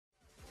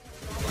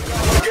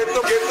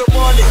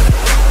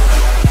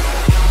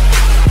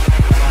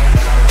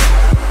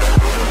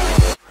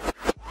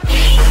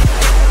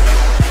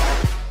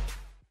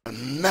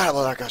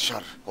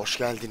Arkadaşlar hoş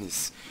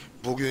geldiniz.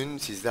 Bugün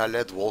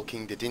sizlerle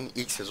Walking Dead'in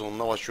ilk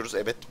sezonuna başlıyoruz.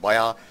 Evet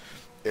bayağı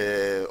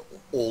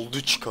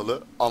oldu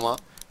çıkalı ama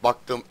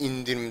baktım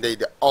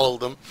indirimdeydi,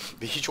 aldım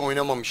ve hiç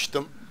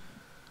oynamamıştım.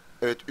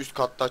 Evet, üst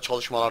katta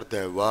çalışmalar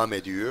devam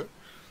ediyor.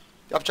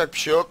 Yapacak bir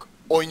şey yok.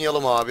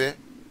 Oynayalım abi.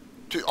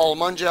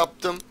 Almanca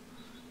yaptım.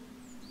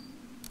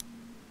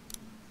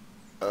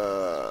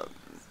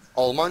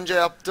 Almanca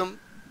yaptım.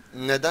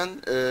 Neden?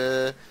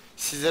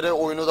 Sizlere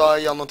oyunu daha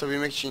iyi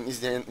anlatabilmek için,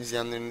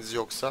 izleyenleriniz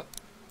yoksa.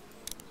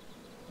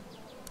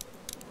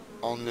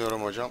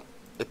 Anlıyorum hocam.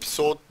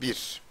 Episode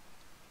 1.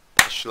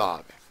 Başla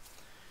abi.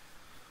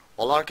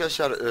 Vallahi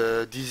arkadaşlar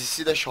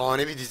dizisi de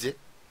şahane bir dizi.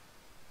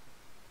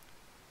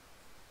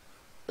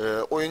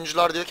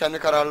 Oyuncular diyor kendi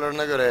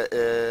kararlarına göre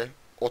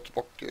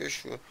Otbok diyor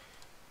şu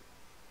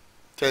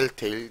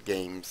Telltale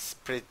Games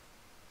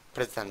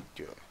Present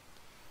diyor.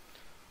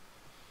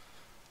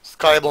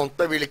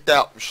 Skybound'la birlikte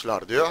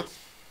yapmışlar diyor.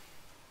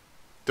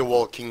 The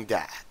Walking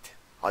Dead.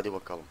 Hadi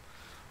bakalım.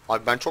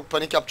 Abi ben çok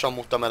panik yapacağım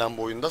muhtemelen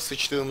bu oyunda.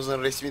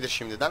 Sıçtığımızın resmidir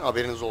şimdiden.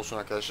 Haberiniz olsun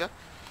arkadaşlar.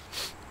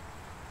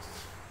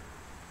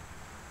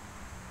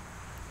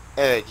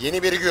 Evet,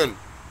 yeni bir gün.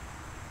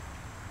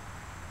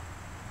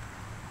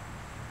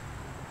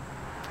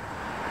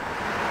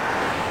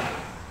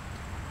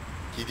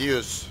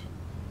 Gidiyoruz.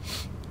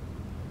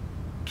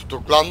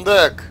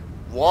 Tutuklandık.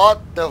 What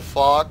the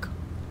fuck?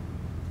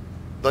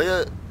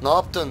 Dayı ne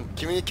yaptın?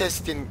 Kimi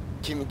kestin?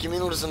 Kimin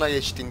hırzına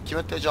geçtin?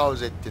 Kime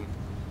tecavüz ettin?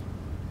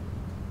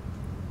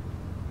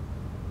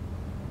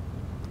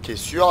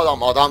 Kesiyor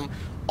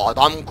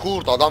adam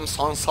kurt, adam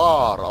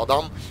sansar,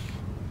 adam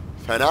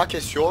fena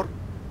kesiyor.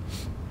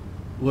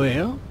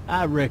 Well,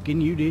 I reckon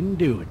you didn't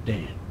do it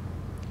then.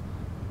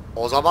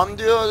 O zaman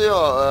diyor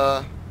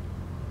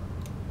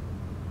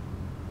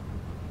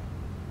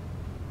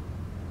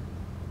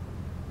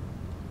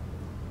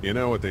You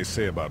know what they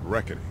say about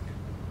reckoning?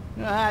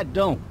 I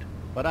don't,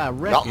 but I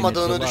reckon it's a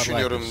yapmadığını lot like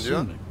düşünüyorum diyor.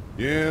 assuming.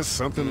 Yeah,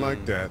 something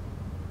like that.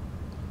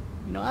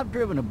 You know, I've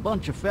driven a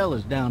bunch of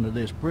fellas down to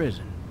this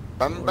prison.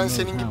 Ben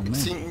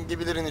senin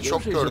gibilerini çok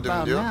This is gördüm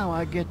about diyor.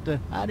 now I get the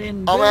I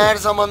didn't do Ama her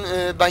it. zaman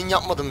ben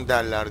yapmadım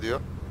derler diyor.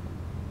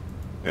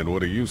 And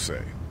what do you say?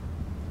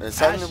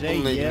 Sen I de say,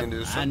 bununla yep, I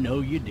ilgileniyorsun.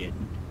 know you didn't.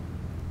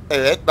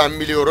 Evet ben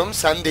biliyorum,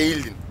 sen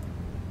değildin.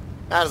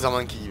 Her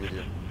zamanki gibi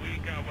diyor.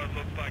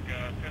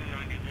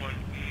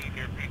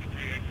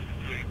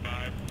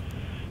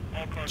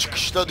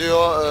 Çıkışta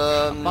diyor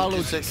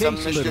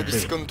 285 diyor bir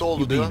sıkıntı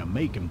oldu diyor.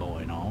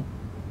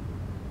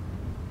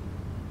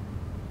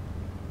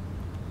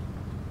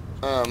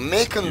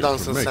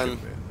 Macon'dansın sen.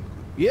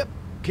 Yep,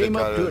 came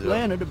up to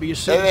Atlanta to be a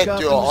city Evet cop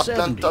diyor,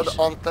 in the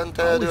 70s.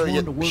 Atlanta'ya diyor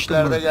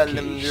 70'lerde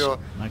geldim diyor.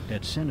 Like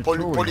that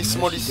senatorial Polis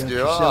mess you got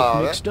diyor yourself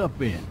abi. mixed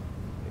up in.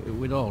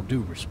 With all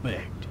due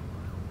respect.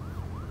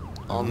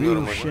 A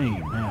Anlıyorum real hocam.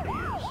 shame that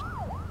is.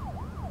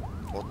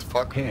 What the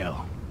fuck? Hell,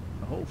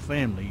 the whole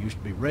family used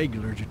to be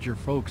regulars at your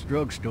folks'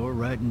 drugstore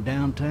right in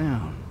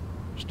downtown.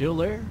 Still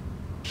there?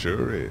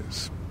 Sure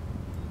is.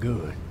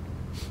 Good.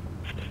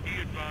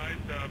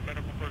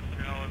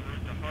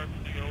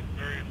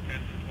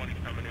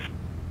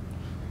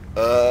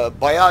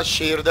 Bayağı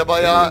şehirde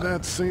bayağı Doesn't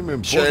that seem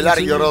important şeyler,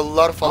 to you?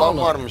 yaralılar falan All of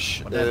it.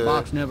 varmış. But that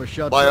box never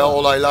shuts Bayağı up.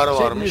 olaylar Sit in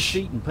this varmış.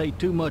 seat and pay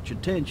too much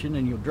attention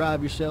and you'll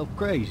drive yourself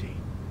crazy.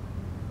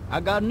 I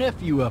got a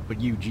nephew up at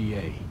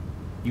UGA.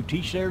 You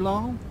teach there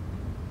long?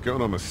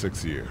 Going on my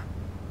 6th year.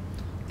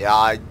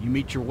 Ya You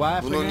meet your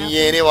wife bunun there?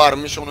 yeğeni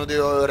varmış, onu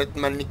diyor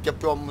öğretmenlik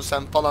yapıyor mu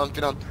sen falan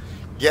filan.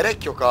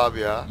 Gerek yok abi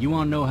ya. You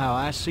want to know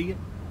how I see it?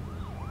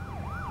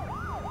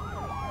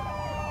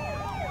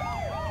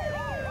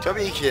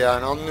 Tabii ki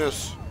yani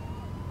anlıyorsun.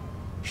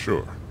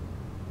 Sure.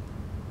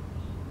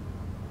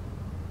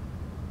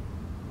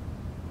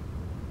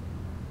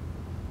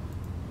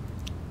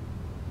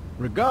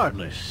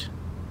 Regardless,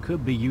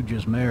 could be you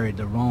just married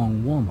the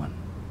wrong woman.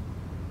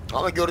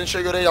 Ama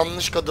görünüşe göre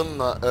yanlış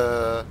kadınla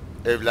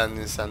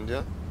evlendin sen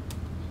diyor.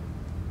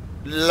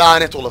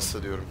 Lanet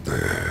olası diyorum.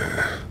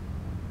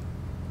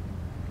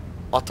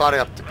 Atar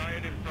yaptık.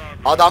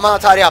 Adama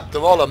atar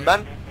yaptım oğlum ben.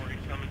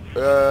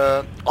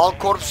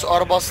 Alkorps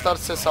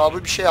Arbastars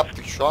hesabı bir şey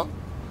yaptık şu an.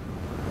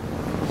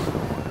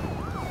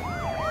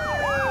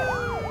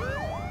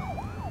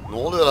 Ne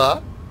oluyor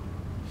la?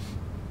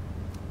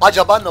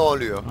 Acaba ne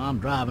oluyor?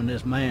 I'm driving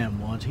this man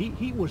once.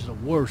 He was the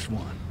worst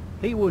one.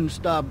 He wouldn't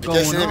stop going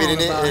Vitesine on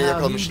birini about how he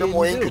yakalamıştım.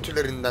 O en didn't do it.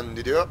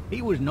 kötülerindendi diyor. He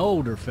was an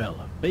older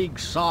fella, big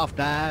soft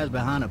eyes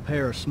behind a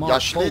pair of smart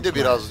Yaşlıydı folk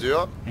biraz glasses.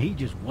 diyor. He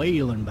just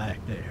wailing back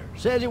there.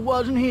 Says it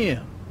wasn't him.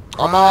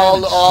 Ama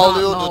Crying and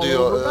ağlıyordu snotting all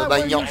diyor. over. Ben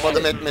Where you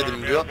yapmadım sitting?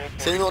 etmedim diyor.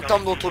 Senin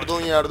tam da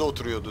oturduğun yerde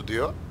oturuyordu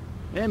diyor.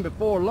 Then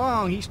before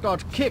long he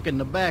starts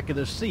kicking the back of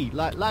the seat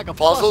like a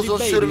Fazla fussy uzun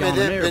baby on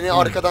sürmedi. an Beni airplane.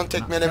 arkadan And I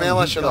tekmelemeye tell him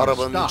he başladı gotta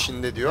arabanın stop.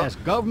 içinde diyor. That's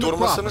government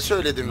Durmasını property,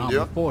 söyledim and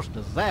diyor. I'm forced to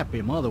zap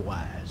him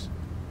otherwise.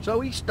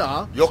 So he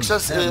stopped. Yoksa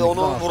and having onu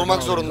crossed vurmak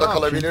all zorunda his options,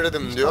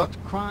 kalabilirdim he diyor. starts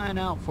crying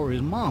out for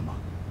his mama.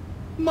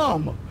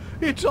 Mama,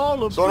 it's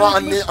all a Sonra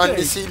big mistake.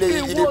 annesiyle It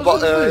ilgili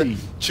wasn't me.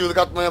 çığlık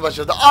atmaya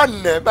başladı.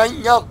 Anne ben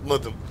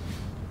yapmadım.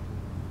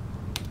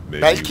 Maybe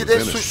he Belki was de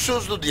innocent.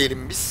 suçsuzdu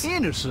diyelim biz.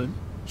 Innocent?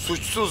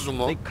 Suçsuz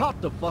mu? They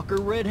caught the fucker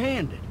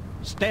red-handed,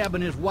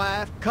 stabbing his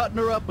wife, cutting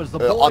her up as the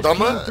boys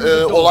Adamı came through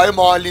the door. olay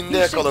mahallinde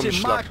He sits in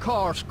yakalamışlar. my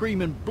car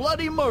screaming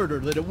bloody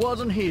murder that it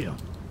wasn't him.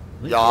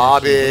 Ya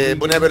abi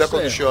bu ne böyle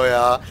konuşuyor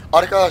ya.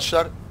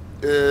 Arkadaşlar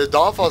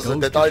daha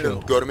fazla Dead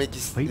Island görmek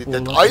istedim.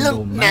 Dead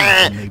Island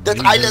ne?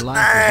 Dead Island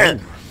ne?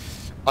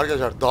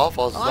 Arkadaşlar daha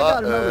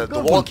fazla The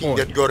Walking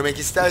Dead görmek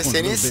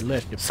isterseniz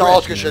sağ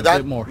alt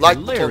köşeden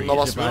like butonuna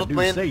basmayı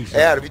unutmayın.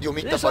 Eğer videomu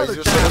ilk defa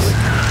izliyorsanız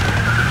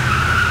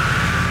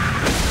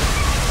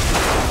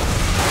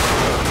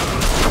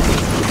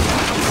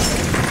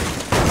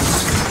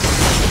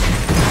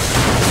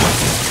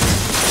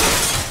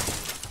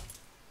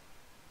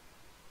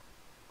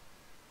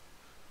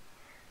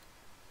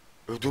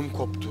ödüm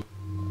koptu.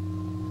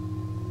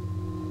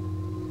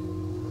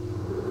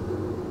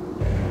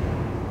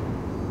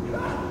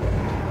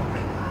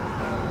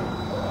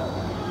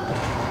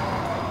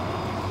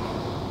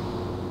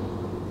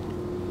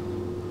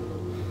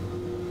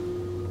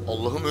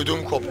 Allah'ım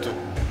ödüm koptu.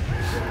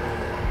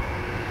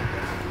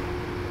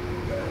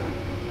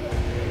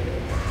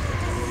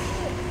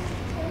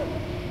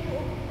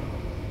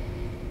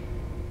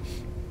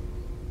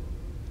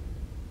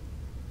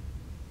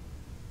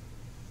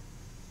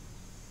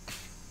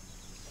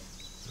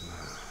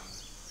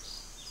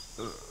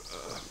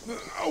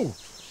 Oh,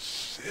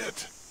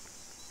 shit.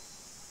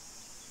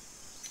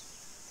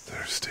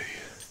 Thirsty.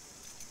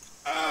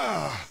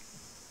 Ah,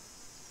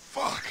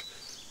 fuck,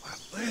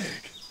 my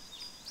leg.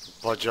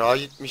 Bacağı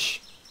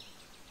gitmiş.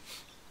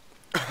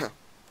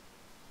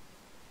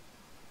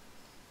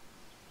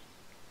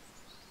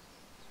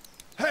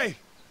 Hey,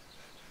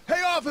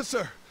 hey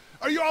officer,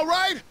 are you all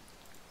right?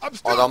 I'm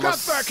still Adama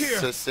cut back here.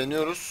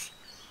 sesleniyoruz.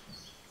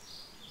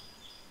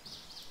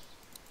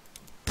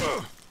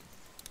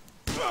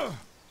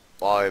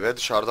 Vay be,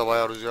 dışarıda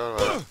bayağı rüzgar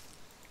var.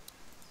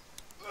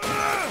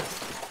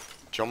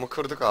 Camı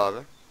kırdık abi.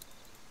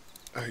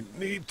 I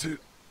need to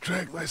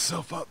drag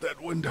myself out that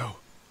window.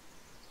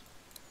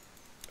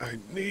 I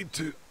need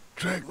to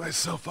drag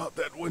myself out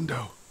that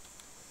window.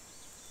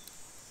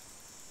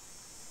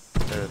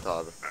 Evet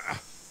abi.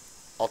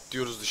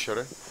 Atlıyoruz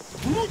dışarı.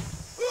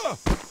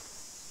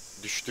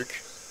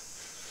 Düştük.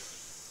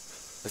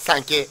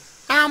 Sanki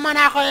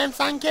amına koyayım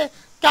sanki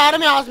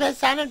görmüyoruz ben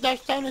senin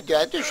düştüğünü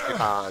diye düştük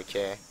ha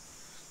okey.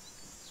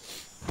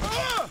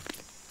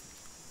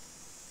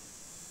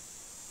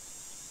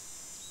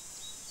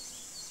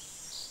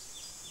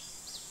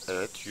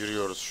 Evet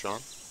yürüyoruz şu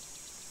an.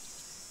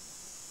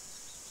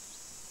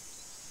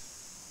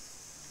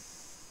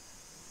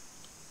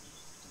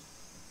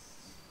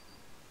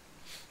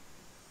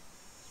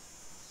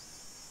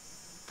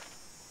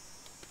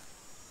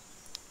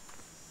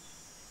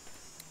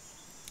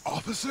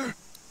 Officer?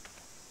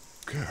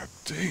 God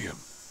damn.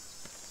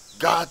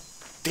 God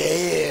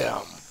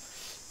damn.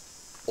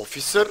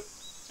 Officer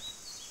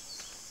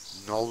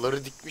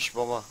nalları dikmiş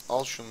baba.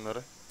 Al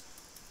şunları.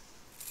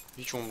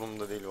 Hiç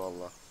umurumda değil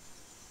valla.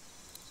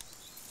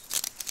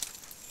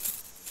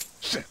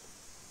 Shit.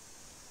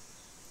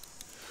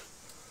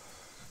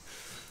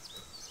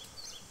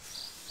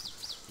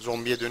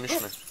 Zombiye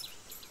dönüşme.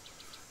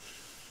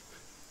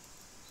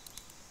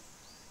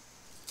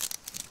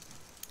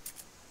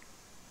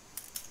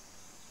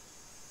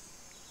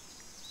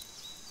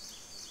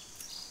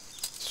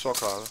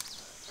 Sok abi.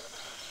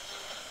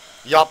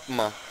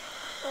 Yapma.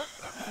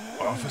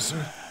 Officer?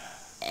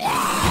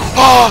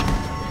 Ah!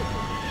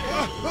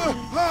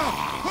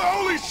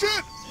 Holy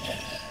shit!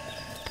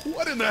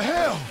 What in the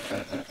hell?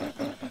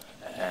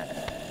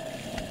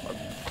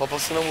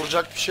 Kafasına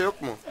vuracak bir şey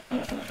yok mu?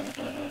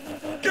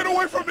 Get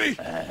away from me!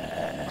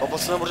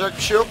 Kafasına vuracak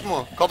bir şey yok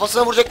mu?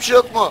 Kafasına vuracak bir şey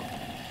yok mu?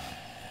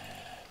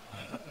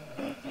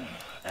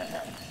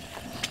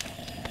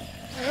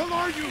 The hell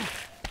are you?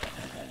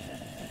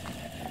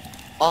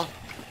 Al.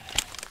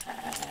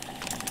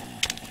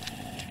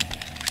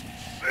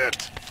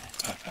 Shit!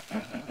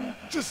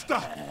 Just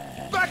stop!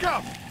 Back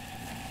up!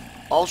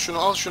 Al şunu,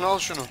 al şunu, al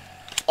şunu.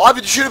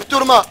 Abi düşürüp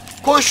durma.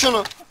 Koy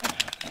şunu.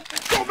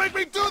 Don't make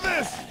me do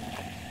this!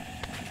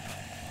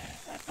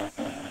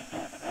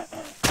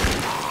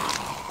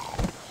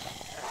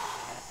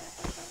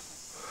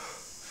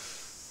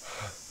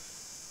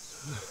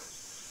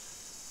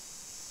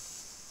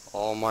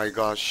 Oh my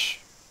gosh.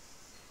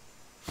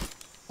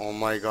 Oh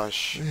my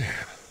gosh. Man.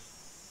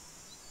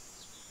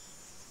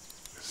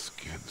 His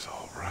skin's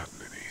all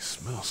rotten and he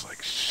smells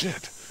like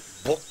shit.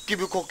 Bok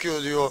gibi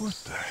kokuyor diyor.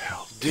 What the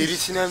hell?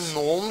 Derisine ne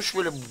olmuş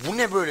böyle? Bu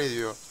ne böyle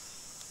diyor.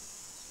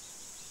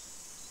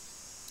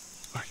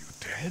 Are you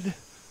dead?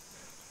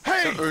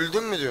 Hey! Sen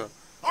öldün mü diyor.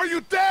 Are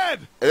you dead?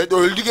 Evet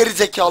öldü geri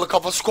zekalı,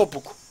 kafası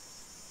kopuk.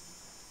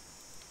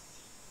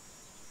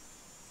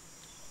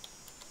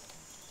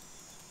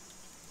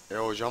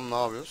 Hocam ne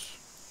yapıyoruz?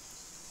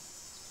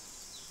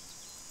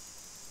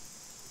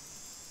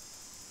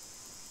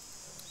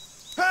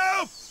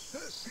 Help!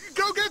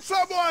 Go get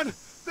someone!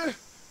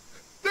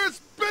 There's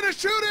been a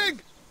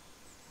shooting!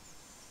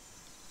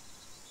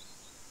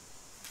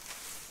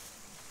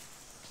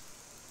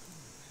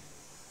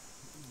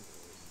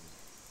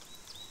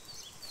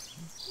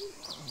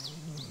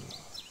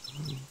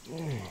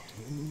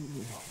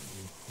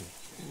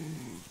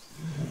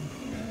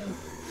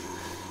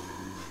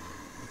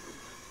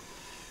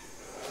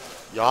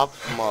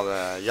 Yapma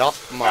be,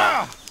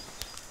 yapma.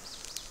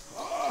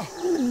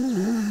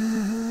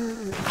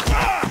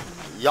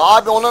 Ya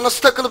abi ona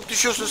nasıl takılıp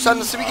düşüyorsun? Sen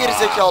nasıl bir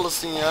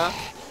gerizekalısın ya?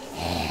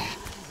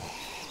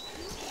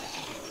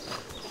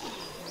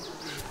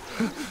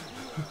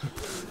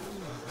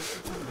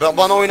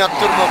 Bana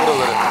oynattırma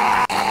buraları.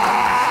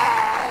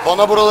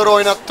 Bana buraları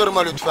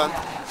oynattırma lütfen.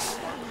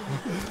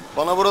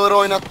 Bana buraları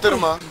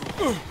oynattırma.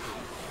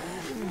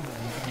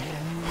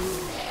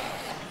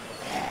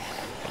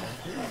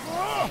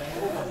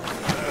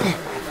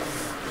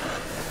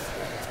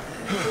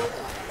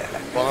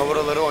 Bana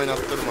buraları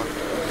oynattırma.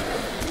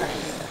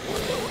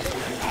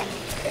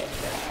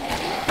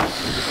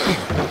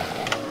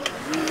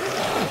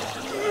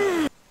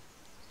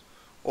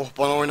 Oh,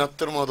 bana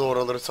oynattırmadı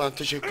oraları. Sana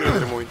teşekkür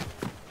ederim oyun.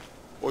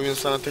 Oyun,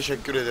 sana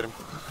teşekkür ederim.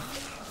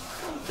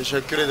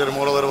 Teşekkür ederim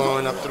oraları bana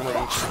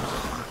oynattırmadığın için.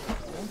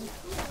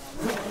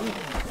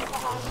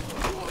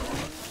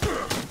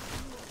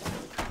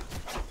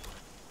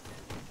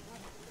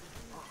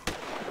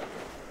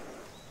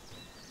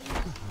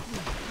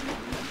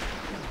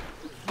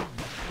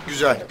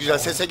 Güzel, güzel.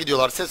 Sese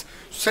gidiyorlar.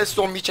 Ses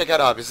zombiyi çeker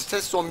abi.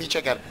 Ses zombiyi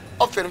çeker.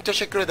 Aferin,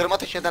 teşekkür ederim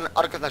ateş eden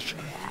arkadaş.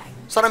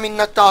 Sana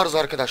minnettarız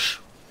arkadaş.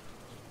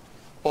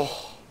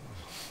 Oh.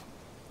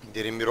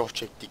 Derin bir oh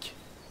çektik.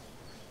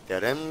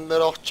 Derin bir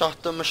oh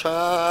çaktım,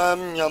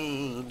 şam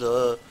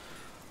yandı.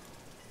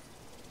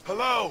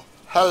 Hello?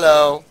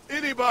 Hello.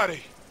 Anybody?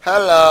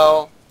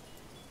 Hello.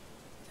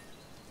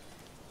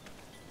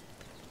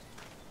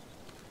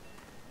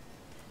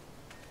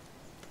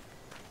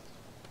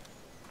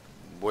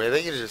 Bu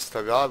eve gireceğiz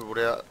tabii abi,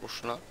 buraya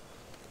boşuna.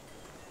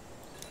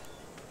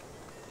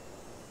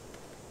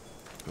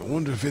 I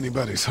wonder if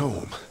anybody's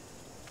home.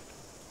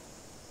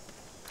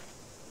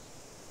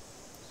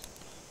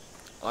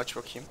 Aç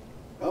bakayım.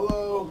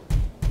 Hello?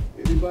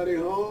 Anybody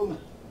home?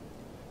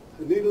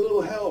 I need a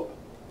little help.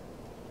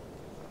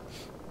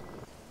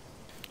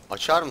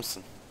 Açar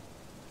mısın?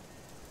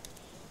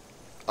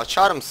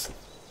 Açar mısın?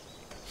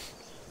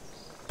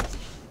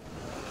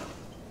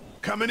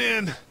 Coming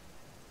in.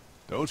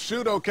 Don't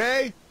shoot,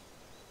 okay?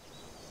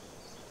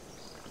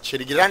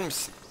 İçeri girer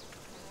misin?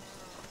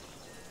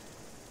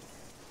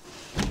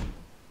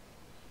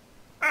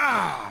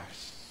 Ah!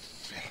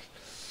 Shit.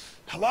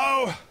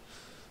 Hello?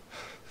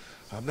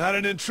 I'm not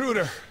an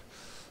intruder.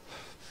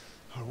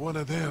 Or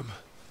one of them.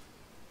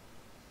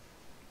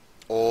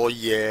 Oh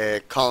yeah,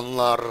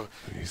 kanlar.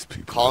 These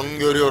people. Kan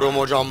görüyorum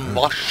hocam.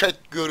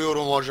 Vahşet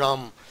görüyorum hocam.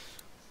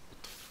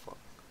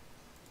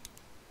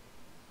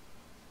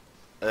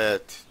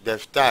 Evet,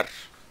 defter.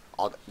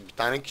 Bir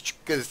tane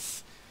küçük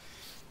kız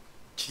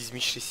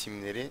çizmiş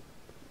resimleri.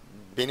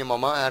 Benim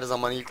ama her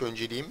zaman ilk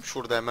önceliğim.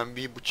 Şurada hemen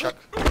bir bıçak.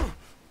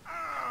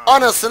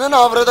 Anasının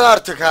avradı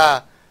artık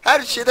ha.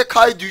 Her şeyde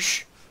kay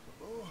düş.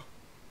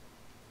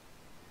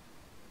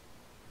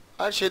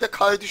 Her şeyde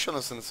kay düş,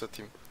 anasını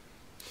satayım.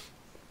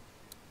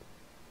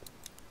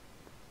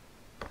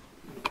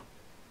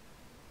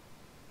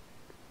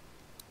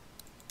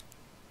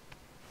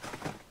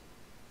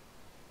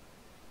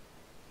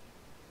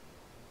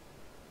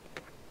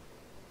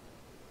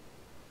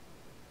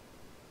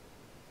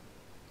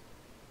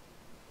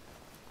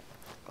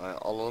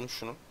 Alalım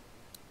şunu.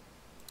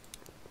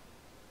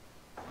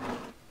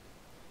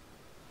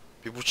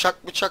 Bir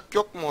bıçak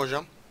yok mu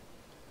hocam?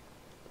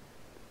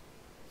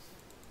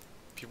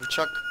 Bir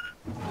bıçak.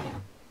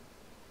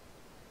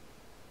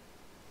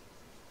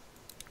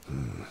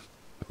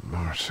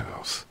 Marsh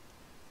house.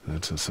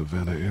 That's a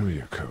Savannah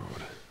area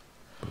code.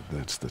 But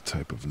that's the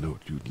type of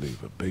note you'd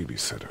leave a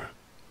babysitter.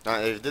 Ha,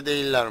 evde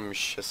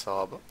değillermiş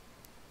hesabı.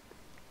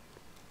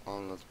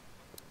 Anladım.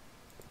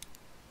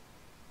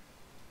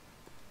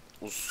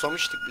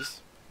 Ususamıştık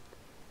biz.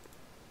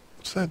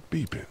 What's that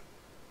beeping?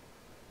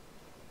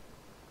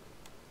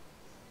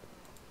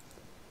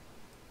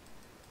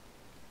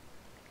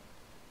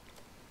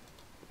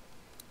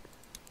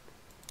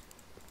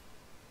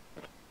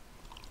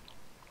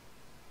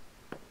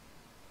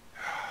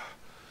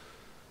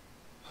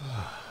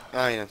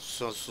 Aynen,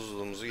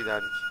 susuzluğumuzu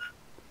giderdik.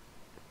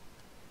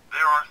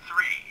 There are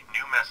 3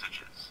 new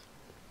messages.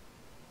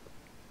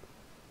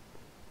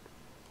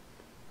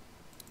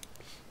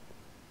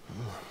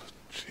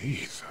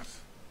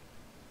 Jesus.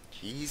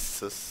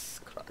 Jesus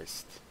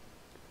Christ.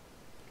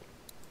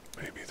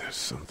 Maybe there's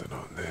something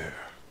on there.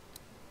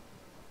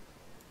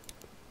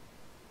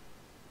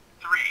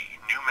 3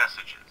 new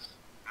messages.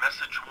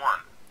 Message 1,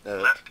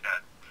 Evet. left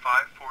at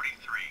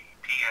 5:43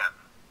 p.m.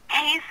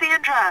 Hey,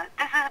 Sandra.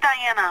 This is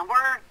Diana.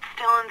 We're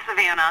still in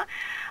Savannah.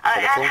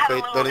 Ed Telefon had a little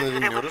kayıtlarını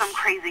incident with dinliyoruz. some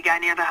crazy guy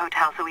near the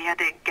hotel, so we had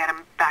to get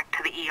him back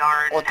to the ER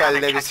and have Otelde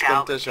it bir checked sıkıntı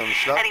out.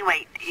 yaşamışlar.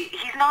 Anyway,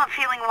 he's not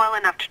feeling well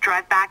enough to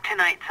drive back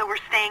tonight, so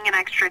we're staying an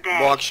extra day.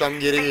 Bu akşam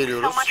geri Thank you so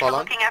geliyoruz much for falan.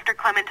 looking after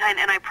Clementine,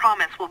 and I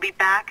promise we'll be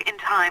back in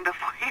time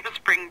before your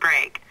spring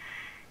break.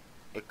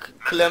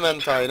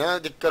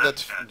 Clementine'a dikkat et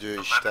Left at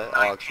diyor işte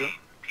 11:19 AQ.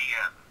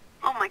 p.m.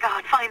 Oh my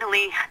God,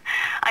 finally.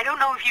 I don't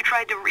know if you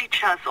tried to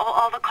reach us.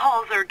 All the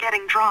calls are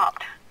getting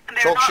dropped.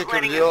 Çok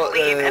şükür diyor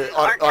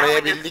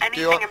arayabildik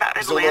diyor.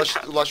 Bize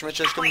ulaşmaya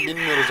çalıştığını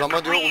bilmiyoruz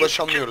ama diyor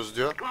ulaşamıyoruz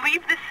diyor.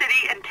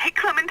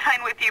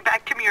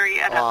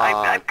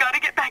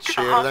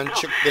 Şehirden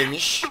çık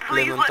demiş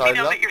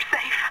Clementine'la.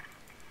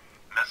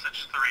 Message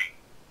 3,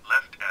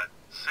 left at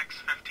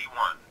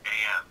 6:51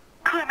 a.m.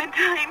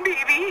 Clementine,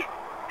 baby.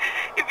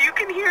 If you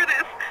can hear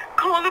this,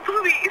 call the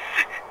police.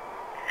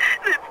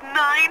 That's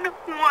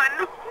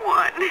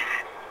 911.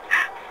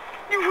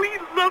 We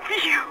love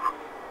you.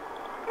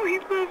 We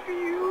love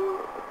you.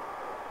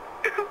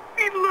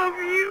 We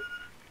love you.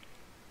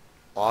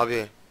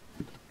 Abi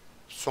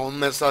son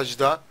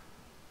mesajda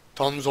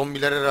tam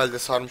zombiler herhalde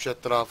sarmış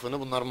etrafını.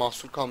 Bunlar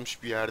mahsur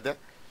kalmış bir yerde.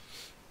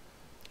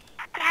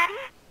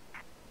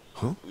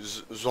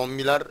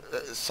 Zombiler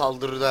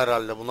saldırdı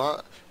herhalde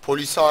buna.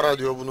 Polisi ara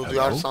diyor, bunu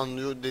duyarsan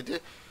diyor dedi.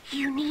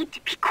 You need to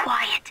be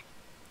quiet.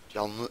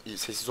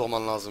 Sessiz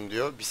olman lazım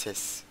diyor. Bir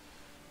ses.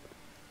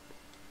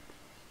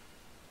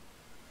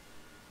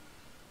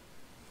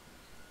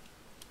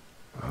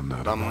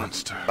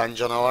 Ben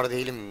canavar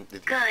değilim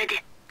dedi. Good.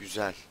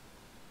 Güzel.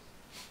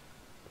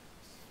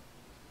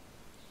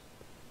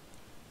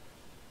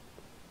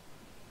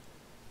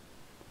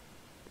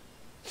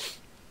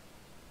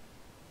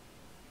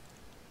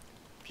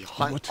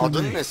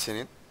 Adın ne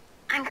senin?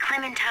 I'm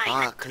Clementine.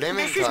 Ha,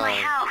 Clementine. This is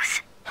my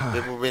house.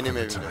 Ve bu benim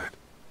evim.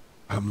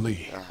 I'm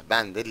Lee. Ha,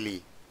 ben de Lee.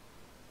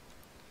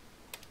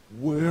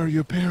 Where are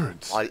your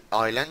parents?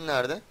 Ailen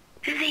nerede?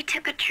 They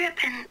took a trip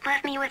and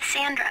left me with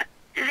Sandra.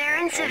 They're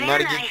in Onlar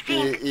Savannah, I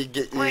think.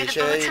 Where the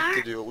şeye boats gitti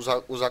are? diyor.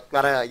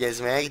 Uzaklara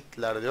gezmeye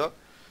gittiler diyor.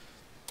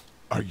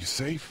 Are you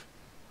safe?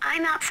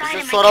 I'm outside Bize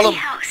in my soralım.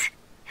 tree house.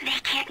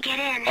 They can't get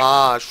in.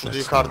 Aa, şurada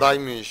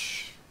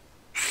yukarıdaymış.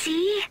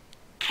 See?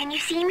 Can you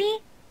see me?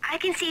 I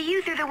can see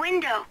you through the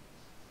window.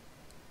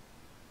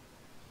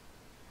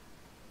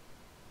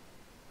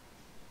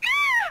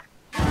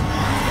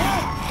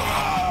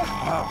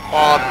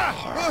 Abi.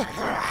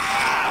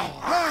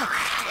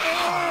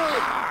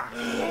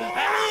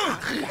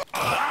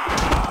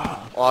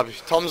 Abi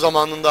tam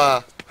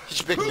zamanında.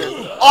 Hiç bekle.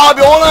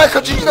 Abi ona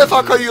kaçıncı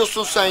defa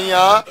kayıyorsun sen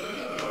ya?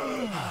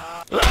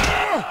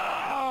 Ver.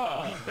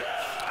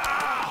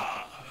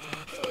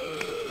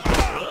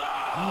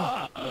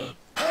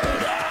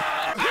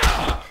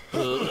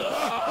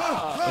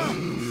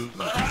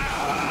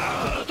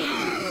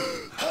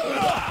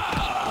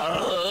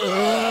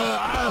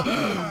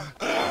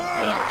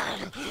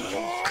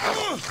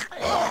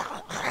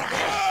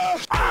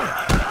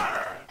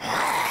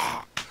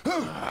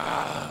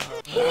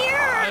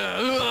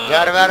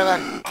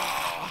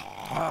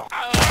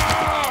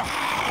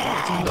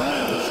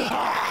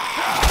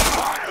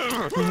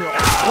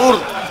 Vur.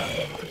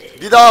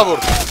 Bir daha vur.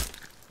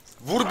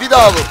 Vur, bir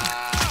daha vur.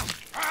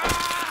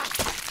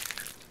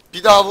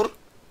 Bir daha vur.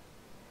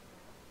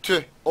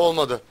 Tüh,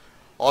 olmadı.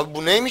 Abi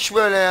bu neymiş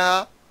böyle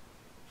ya?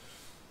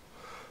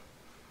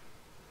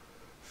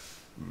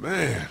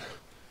 Man.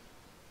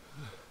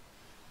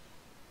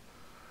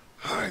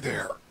 Hi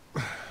there.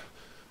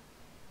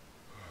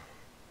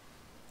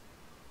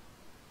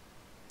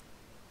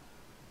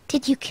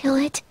 Did you kill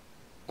it?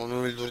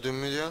 Onu öldürdün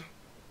mü diyor.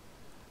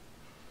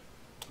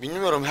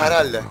 Bilmiyorum,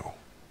 herhalde. No.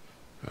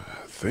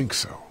 I think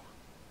so.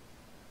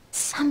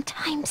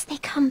 Sometimes they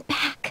come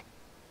back.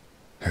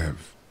 Have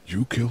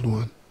you killed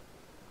one?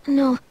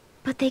 No,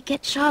 but they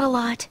get shot a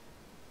lot.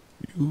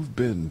 You've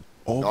been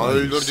all Ya by yourself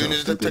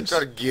öldürdüğünüzde through this?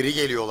 tekrar geri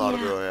geliyorlar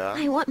diyor ya.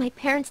 I want my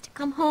parents to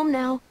come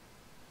home now.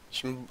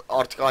 Şimdi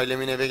artık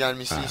ailemin eve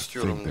gelmesini I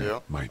istiyorum think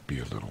diyor. that might be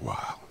a little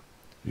while.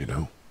 You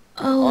know?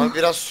 Oh, Ama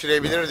biraz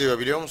sürebilir diyor,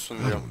 biliyor musun I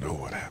diyor. don't know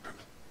what happened.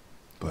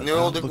 But Ne I'll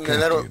oldu, look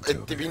neler after you until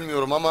etti then.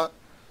 bilmiyorum ama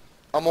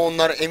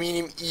onlar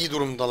eminim iyi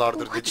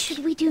durumdalardır what dedik.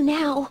 should we do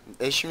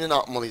now? Şimdi ne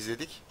yapmalıyız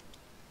dedik.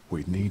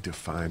 We need to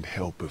find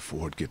help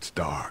before it gets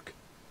dark.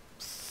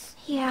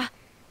 Yeah,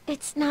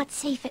 it's not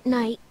safe at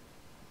night.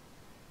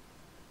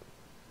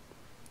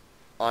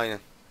 Aynen.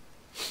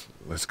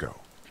 Let's go.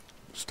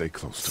 Stay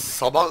close to me.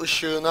 Sabah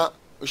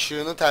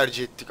ışığını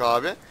tercih ettik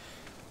abi.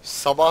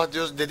 Sabah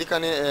diyoruz dedik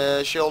hani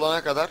şey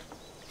olana kadar,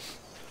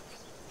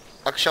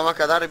 akşama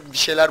kadar bir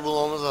şeyler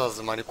bulmamız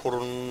lazım, hani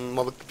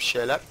korunmalık bir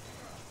şeyler.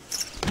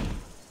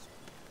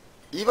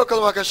 İyi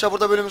bakalım arkadaşlar,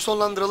 burada bölümü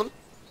sonlandıralım.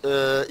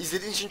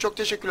 İzlediğiniz için çok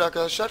teşekkürler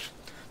arkadaşlar.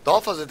 Daha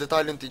fazla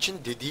detaylı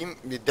için dediğim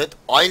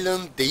Dead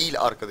Island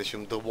değil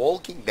arkadaşım, The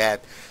Walking Dead.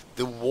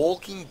 The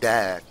Walking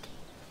Dead.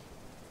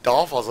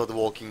 Daha fazla The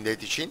Walking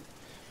Dead için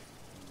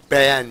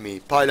beğenmeyi,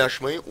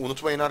 paylaşmayı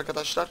unutmayın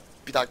arkadaşlar.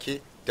 Bir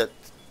dahaki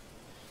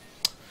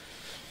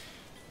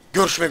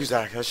görüşmek üzere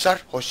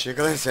arkadaşlar.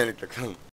 Hoşçakalın, selametle kalın.